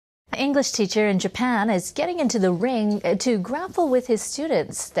English teacher in Japan is getting into the ring to grapple with his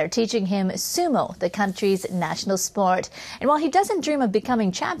students. They're teaching him sumo, the country's national sport. And while he doesn't dream of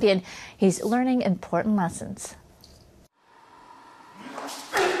becoming champion, he's learning important lessons.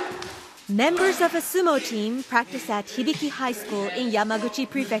 Members of a sumo team practice at Hibiki High School in Yamaguchi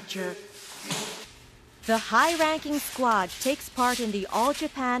Prefecture. The high-ranking squad takes part in the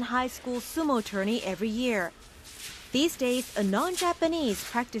All-Japan High School Sumo Tourney every year. These days, a non-Japanese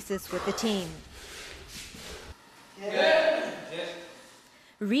practices with the team.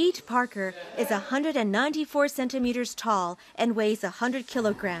 Reed Parker is 194 centimeters tall and weighs 100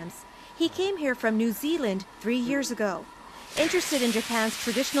 kilograms. He came here from New Zealand 3 years ago. Interested in Japan's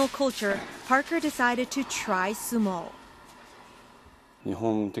traditional culture, Parker decided to try sumo. 日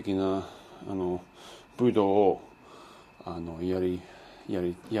本的な武道をやり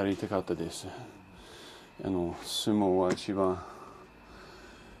たかったです。相撲は一番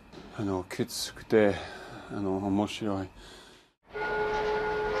きつくて面白い。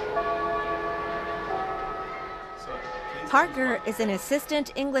Parker is an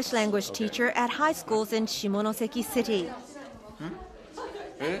assistant English language teacher at high schools in Shimonoseki City.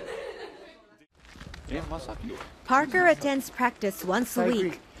 Parker attends practice once a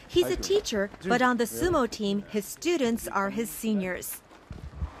week. He's a teacher, but on the sumo team, his students are his seniors.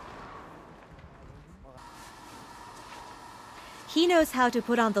 He knows how to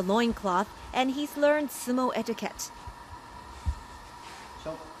put on the loincloth, and he's learned sumo etiquette.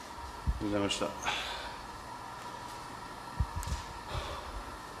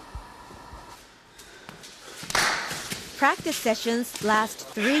 Practice sessions last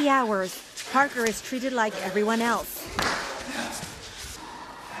 3 hours. Parker is treated like everyone else.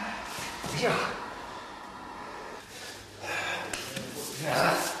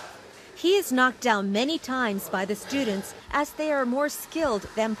 He is knocked down many times by the students as they are more skilled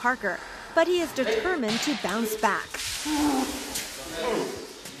than Parker, but he is determined to bounce back.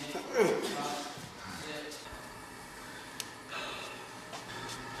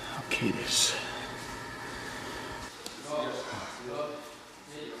 Okay, this.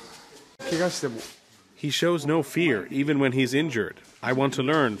 He shows no fear, even when he's injured. I want to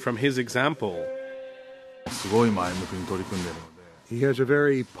learn from his example. He has a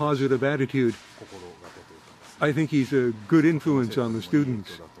very positive attitude. I think he's a good influence on the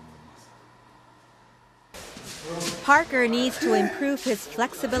students. Parker needs to improve his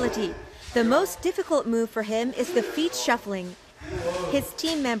flexibility. The most difficult move for him is the feet shuffling. His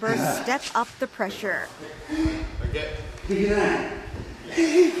team members step up the pressure. Okay.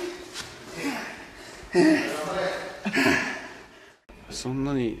 そん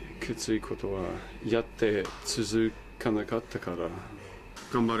なにきついことはやって続かなかったから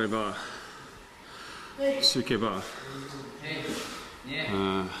頑張れば続けば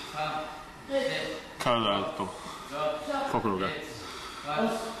体と心が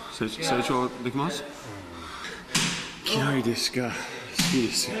成長できます。嫌いですが好き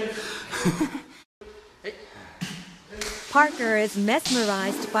です。Parker is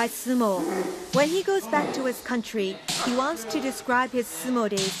mesmerized by sumo. When he goes back to his country, he wants to describe his sumo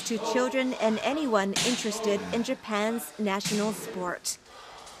days to children and anyone interested in Japan's national sport.